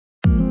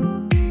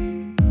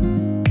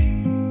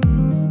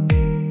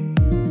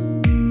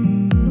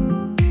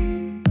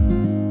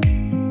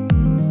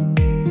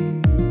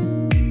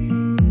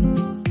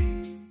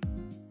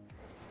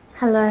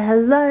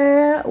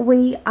Hello,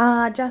 we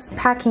are just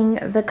packing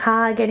the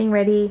car, getting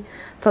ready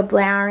for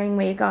Blowering.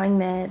 We're going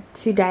there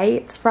today.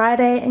 It's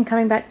Friday and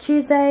coming back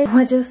Tuesday.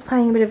 We're just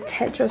playing a bit of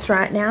Tetris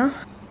right now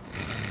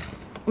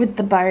with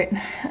the boat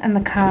and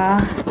the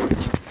car,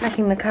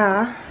 packing the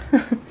car.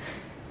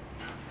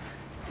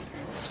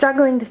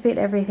 Struggling to fit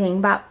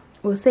everything, but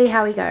we'll see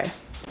how we go.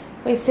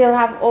 We still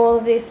have all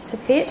of this to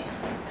fit,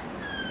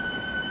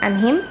 and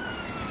him,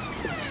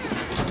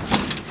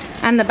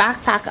 and the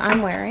backpack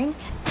I'm wearing.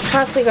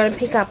 Plus we got to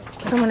pick up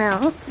someone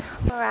else.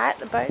 Alright,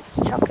 the boat's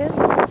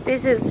chockers.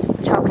 This is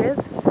chockers.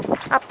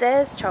 Up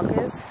there's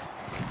chockers.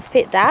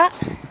 Fit that.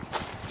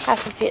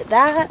 Have to fit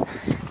that.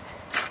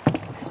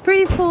 It's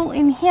pretty full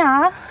in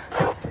here.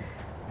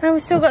 And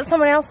we've still got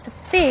someone else to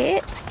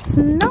fit. It's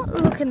not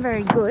looking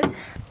very good.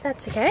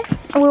 That's okay.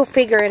 We'll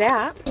figure it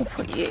out. We'll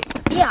put you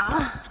here.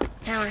 Now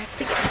I have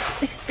to get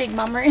this big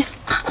mummer in.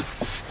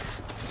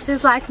 This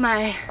is like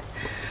my...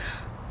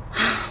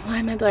 Why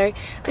am I blurry?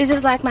 This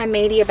is like my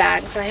media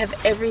bag, so I have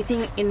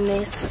everything in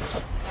this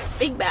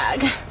big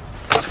bag,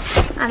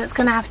 and it's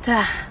gonna have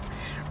to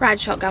ride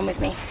shotgun with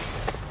me,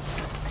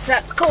 so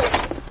that's cool.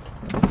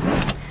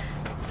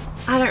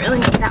 I don't really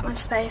need that much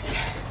space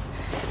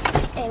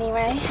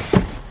anyway.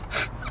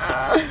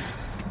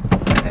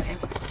 Okay,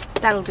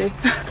 that'll do.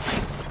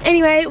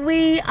 Anyway,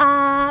 we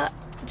are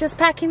just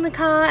packing the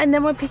car, and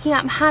then we're picking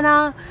up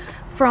Hannah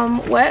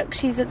from work.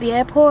 She's at the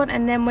airport,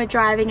 and then we're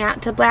driving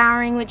out to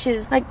Blowering, which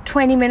is like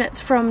 20 minutes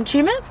from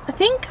Tumut, I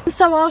think.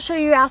 So I'll show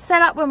you our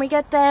setup when we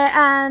get there,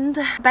 and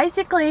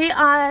basically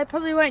I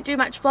probably won't do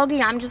much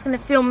vlogging. I'm just going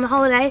to film the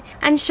holiday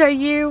and show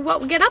you what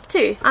we get up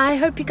to. I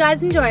hope you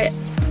guys enjoy it.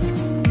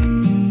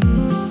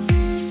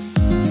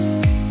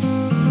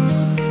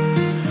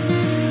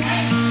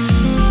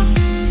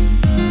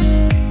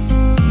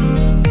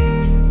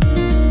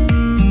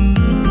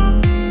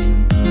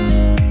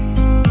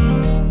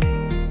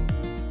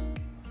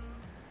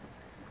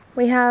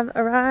 We have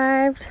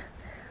arrived.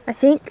 I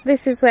think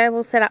this is where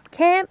we'll set up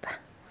camp,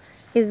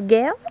 is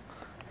Gale.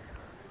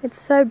 It's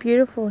so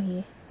beautiful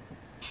here.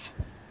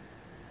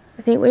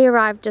 I think we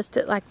arrived just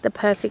at like the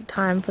perfect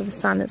time for the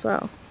sun as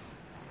well.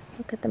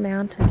 Look at the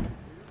mountain.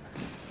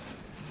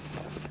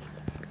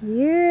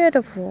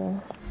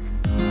 Beautiful.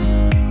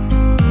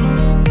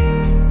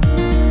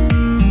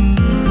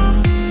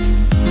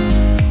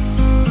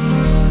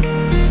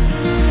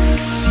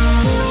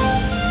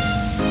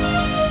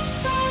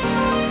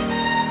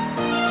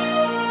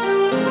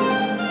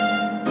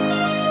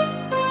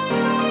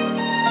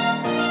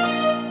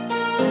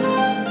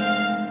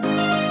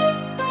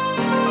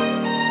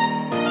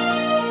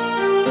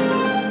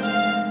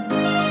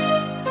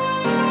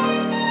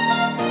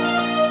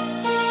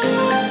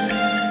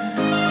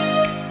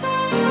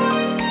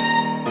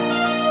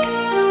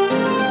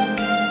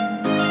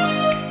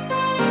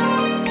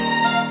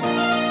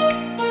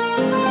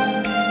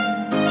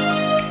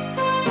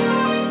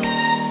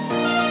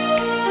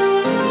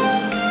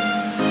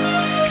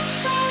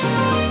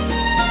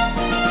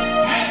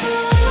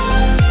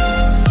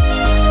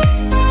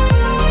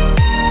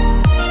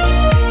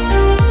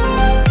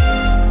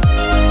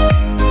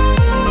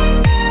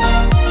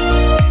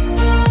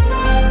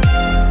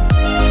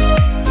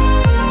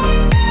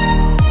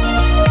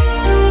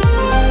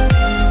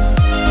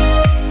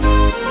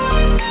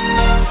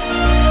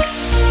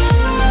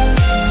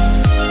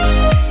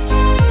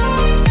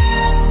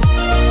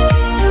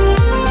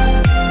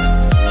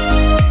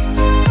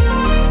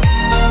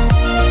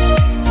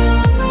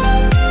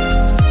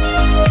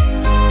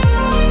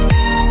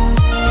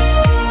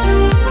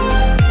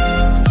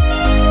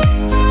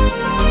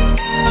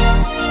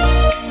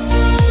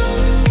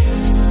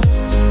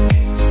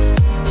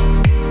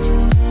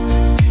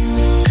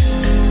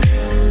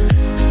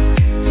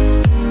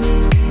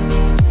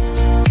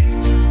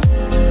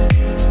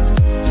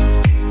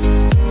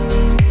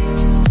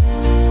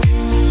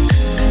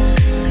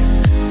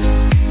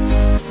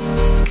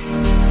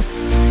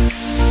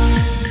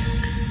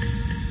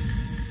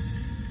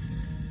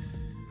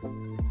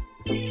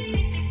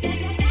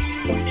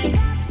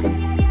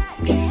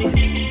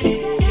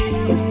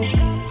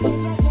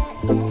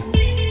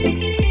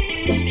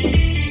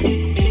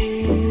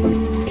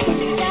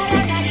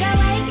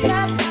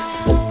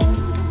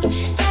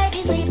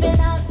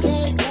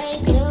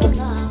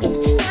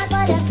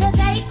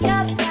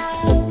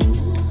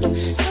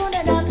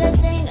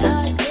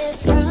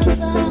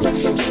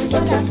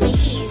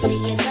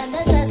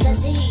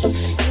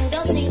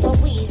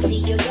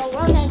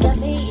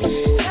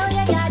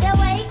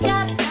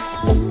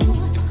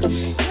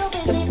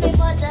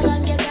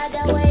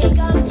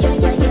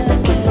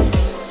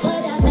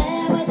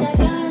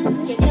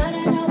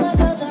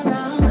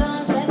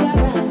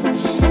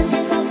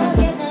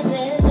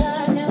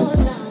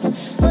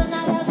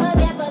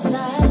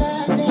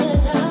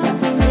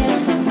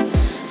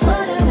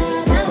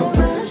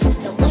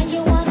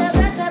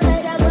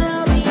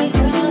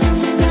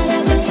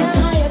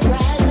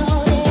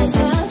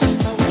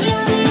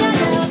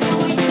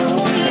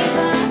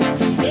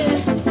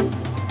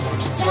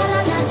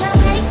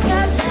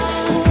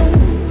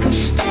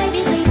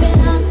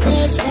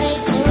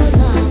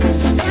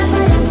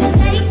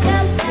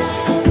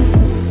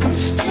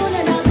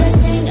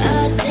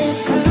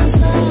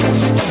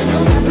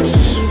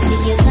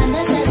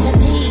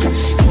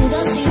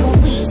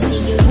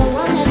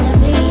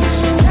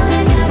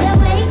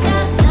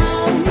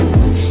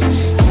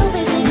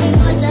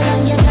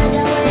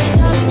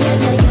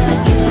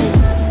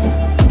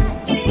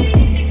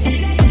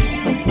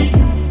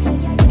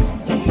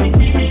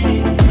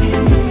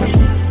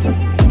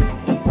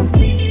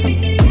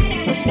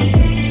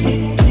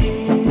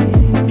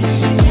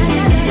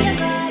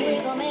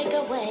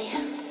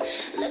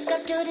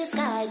 to the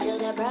sky, to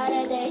the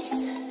brighter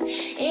days.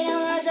 In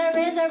our hearts there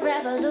is a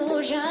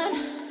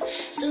revolution.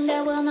 Soon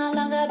there will no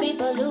longer be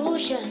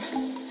pollution.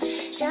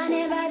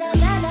 Shining by the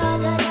light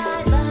of the